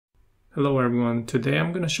Hello everyone, today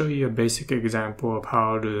I'm going to show you a basic example of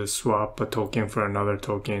how to swap a token for another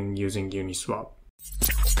token using Uniswap.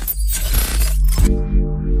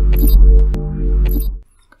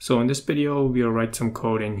 So in this video, we'll write some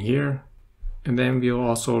code in here, and then we'll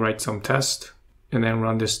also write some test, and then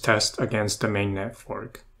run this test against the mainnet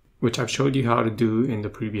fork, which I've showed you how to do in the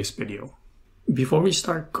previous video. Before we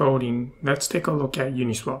start coding, let's take a look at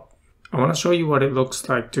Uniswap. I want to show you what it looks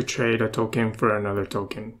like to trade a token for another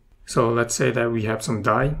token. So let's say that we have some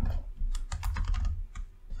DAI,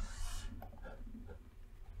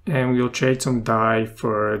 and we'll trade some DAI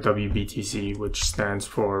for WBTC, which stands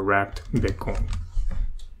for Wrapped Bitcoin.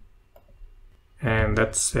 And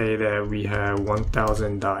let's say that we have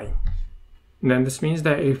 1000 DAI. And then this means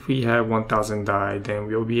that if we have 1000 DAI, then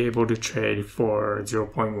we'll be able to trade for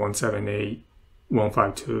 0.178152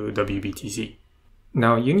 WBTC.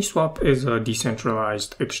 Now, Uniswap is a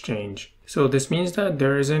decentralized exchange. So this means that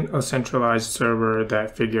there isn't a centralized server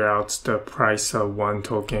that figures out the price of one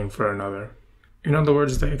token for another. In other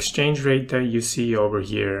words, the exchange rate that you see over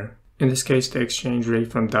here, in this case the exchange rate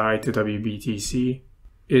from DAI to WBTC,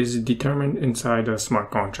 is determined inside a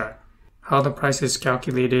smart contract. How the price is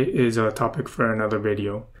calculated is a topic for another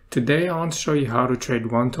video. Today I want to show you how to trade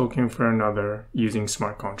one token for another using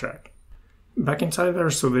smart contract. Back inside our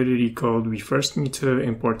Solidity code, we first need to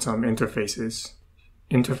import some interfaces.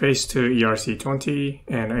 Interface to ERC20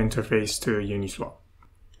 and interface to Uniswap.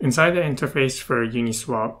 Inside the interface for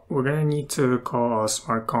Uniswap, we're going to need to call a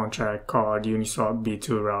smart contract called Uniswap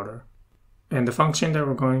B2 router. And the function that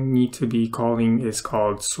we're going to need to be calling is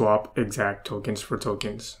called swap exact tokens for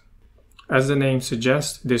tokens. As the name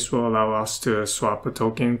suggests, this will allow us to swap a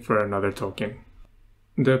token for another token.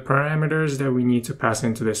 The parameters that we need to pass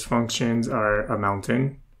into this function are amount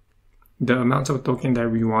in, the amount of token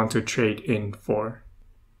that we want to trade in for,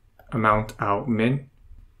 amount out min,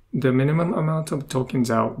 the minimum amount of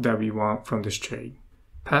tokens out that we want from this trade.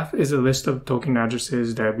 Path is a list of token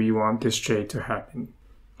addresses that we want this trade to happen.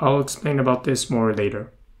 I'll explain about this more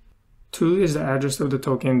later. 2 is the address of the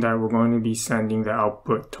token that we're going to be sending the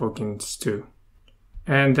output tokens to.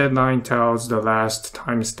 And deadline tells the last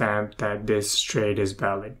timestamp that this trade is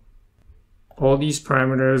valid. All these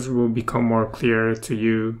parameters will become more clear to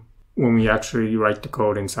you when we actually write the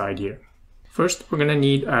code inside here. First, we're going to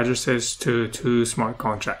need addresses to 2 smart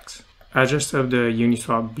contracts. Address of the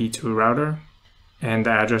Uniswap B2 router and the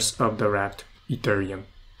address of the wrapped Ethereum.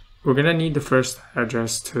 We're going to need the first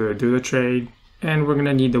address to do the trade, and we're going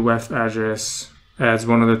to need the WEF address as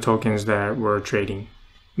one of the tokens that we're trading.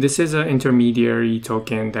 This is an intermediary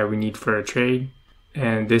token that we need for a trade,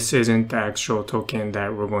 and this isn't the actual token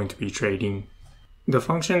that we're going to be trading. The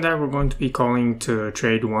function that we're going to be calling to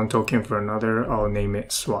trade one token for another, I'll name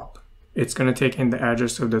it swap. It's going to take in the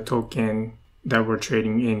address of the token that we're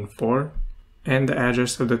trading in for, and the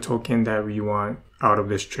address of the token that we want out of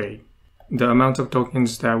this trade, the amount of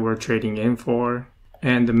tokens that we're trading in for,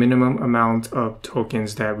 and the minimum amount of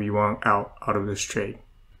tokens that we want out of this trade.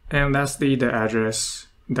 And lastly, the address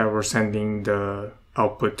that we're sending the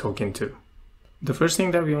output token to. The first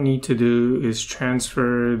thing that we'll need to do is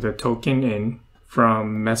transfer the token in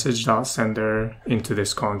from message.sender into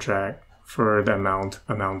this contract for the amount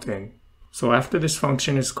in. So after this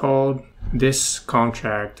function is called, this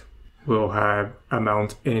contract will have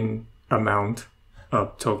amount in amount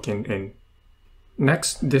of token in.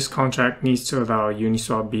 Next, this contract needs to allow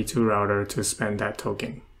Uniswap B2 router to spend that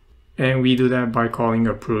token. And we do that by calling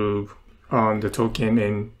approve on the token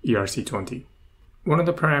in ERC20. One of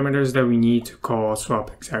the parameters that we need to call swap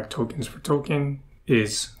exact tokens for token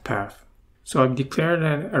is path. So I've declared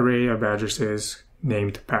an array of addresses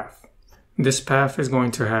named path. This path is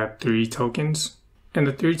going to have 3 tokens, and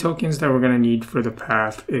the 3 tokens that we're going to need for the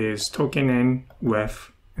path is token in,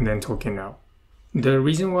 WEF, and then token out. The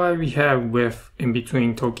reason why we have WEF in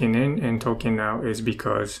between token in and token out is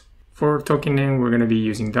because for token in, we're going to be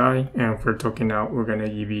using DAI, and for token out, we're going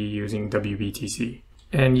to be using WBTC.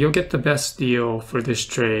 And you'll get the best deal for this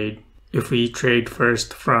trade if we trade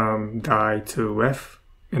first from DAI to WEF,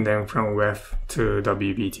 and then from WEF to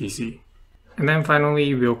WBTC. And then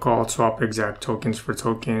finally, we'll call swap exact tokens for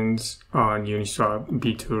tokens on Uniswap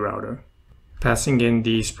B2 router, passing in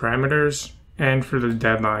these parameters, and for the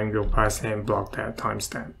deadline, we'll pass in block that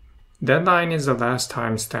timestamp. Deadline is the last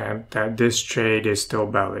timestamp that this trade is still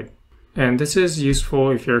valid. And this is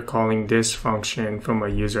useful if you're calling this function from a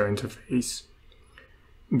user interface.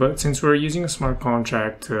 But since we're using a smart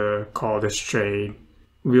contract to call this trade,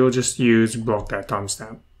 we'll just use block that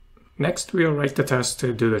timestamp. Next, we'll write the test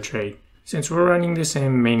to do the trade. Since we're running this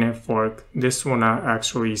in mainnet fork, this will not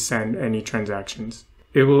actually send any transactions.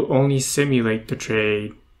 It will only simulate the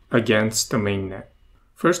trade against the mainnet.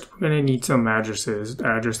 First, we're going to need some addresses, the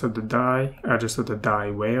address of the DAI, address of the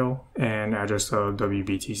DAI whale, and address of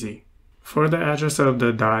WBTC. For the address of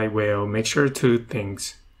the DAI whale, make sure two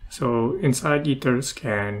things. So inside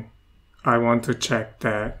Etherscan, I want to check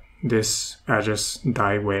that this address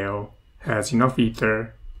DAI whale has enough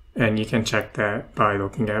Ether, and you can check that by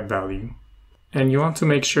looking at value. And you want to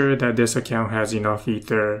make sure that this account has enough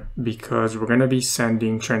Ether because we're going to be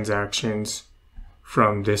sending transactions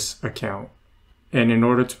from this account. And in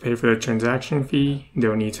order to pay for the transaction fee,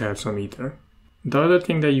 they'll need to have some Ether. The other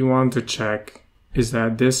thing that you want to check is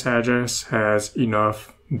that this address has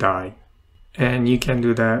enough DAI. And you can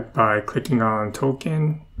do that by clicking on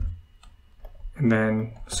token and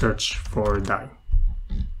then search for DAI.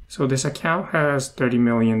 So this account has $30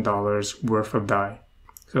 million worth of DAI.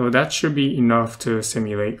 So that should be enough to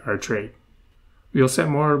simulate our trade. We'll set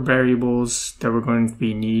more variables that we're going to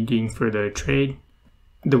be needing for the trade.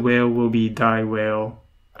 The whale will be DAI whale.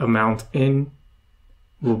 Amount in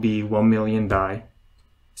will be 1 million DAI.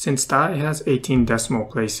 Since DAI has 18 decimal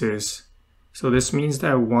places, so this means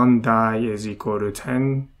that 1 DAI is equal to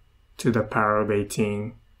 10 to the power of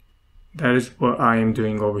 18. That is what I am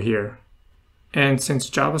doing over here. And since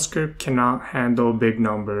JavaScript cannot handle big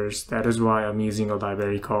numbers, that is why I'm using a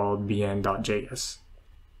library called bn.js.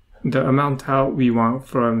 The amount out we want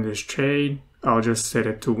from this trade, I'll just set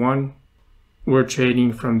it to 1. We're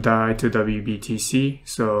trading from DAI to WBTC,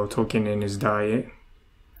 so token in is DAI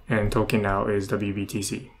and token out is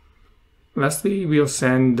WBTC. Lastly, we'll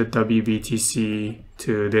send the WBTC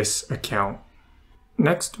to this account.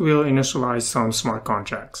 Next, we'll initialize some smart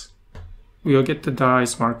contracts. We'll get the DAI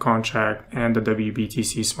smart contract and the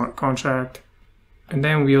WBTC smart contract, and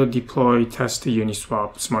then we'll deploy test the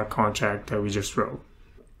Uniswap smart contract that we just wrote.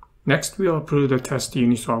 Next, we'll approve the test the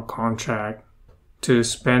Uniswap contract to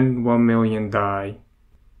spend 1 million DAI,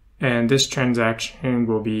 and this transaction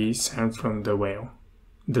will be sent from the whale,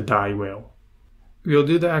 the DAI whale. We'll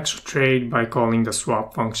do the actual trade by calling the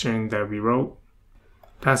swap function that we wrote,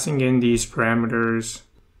 passing in these parameters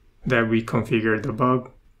that we configured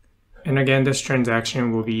above, and again this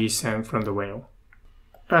transaction will be sent from the whale.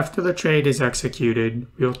 After the trade is executed,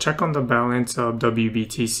 we'll check on the balance of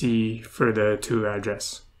WBTC for the to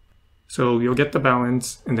address. So you'll get the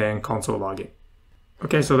balance and then console log it.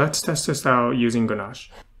 Okay, so let's test this out using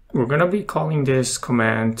Ganache. We're going to be calling this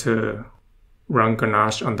command to run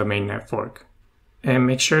Ganache on the mainnet fork. And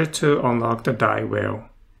make sure to unlock the DAI whale.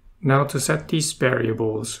 Now to set these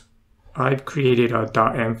variables, I've created a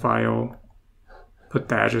 .m file, put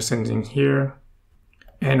the addresses in here,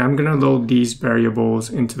 and I'm going to load these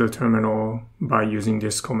variables into the terminal by using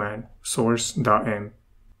this command, source.m.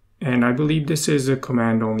 And I believe this is a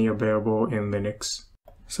command only available in Linux.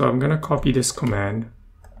 So I'm going to copy this command,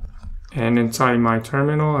 and inside my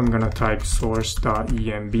terminal I'm going to type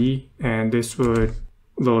source.emb, and this would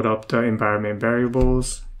load up the environment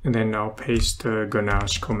variables, and then I'll paste the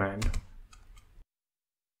Ganache command.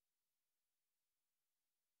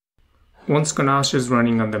 Once Ganache is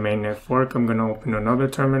running on the mainnet fork, I'm going to open another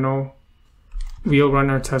terminal. We'll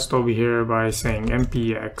run our test over here by saying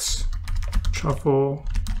npx truffle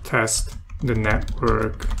test the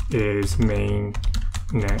network is main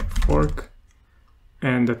net fork,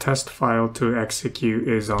 and the test file to execute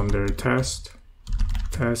is under test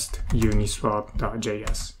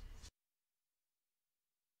uniswap.js.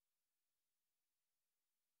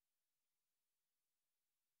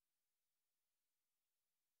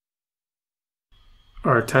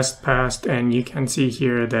 Our test passed, and you can see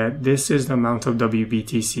here that this is the amount of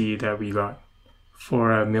WBTC that we got for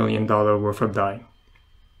 $1 million worth of DAI.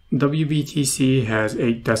 WBTC has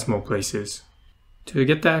 8 decimal places. To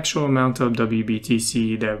get the actual amount of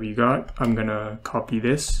WBTC that we got, I'm gonna copy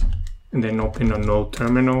this and then open a node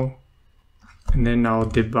terminal, and then I'll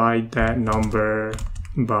divide that number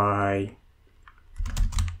by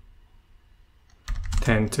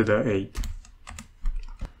 10 to the 8.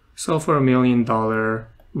 So for $1 million,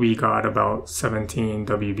 we got about 17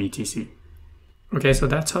 WBTC. Okay, so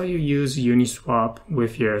that's how you use Uniswap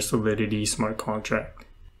with your Solidity smart contract.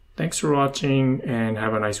 Thanks for watching and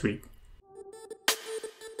have a nice week.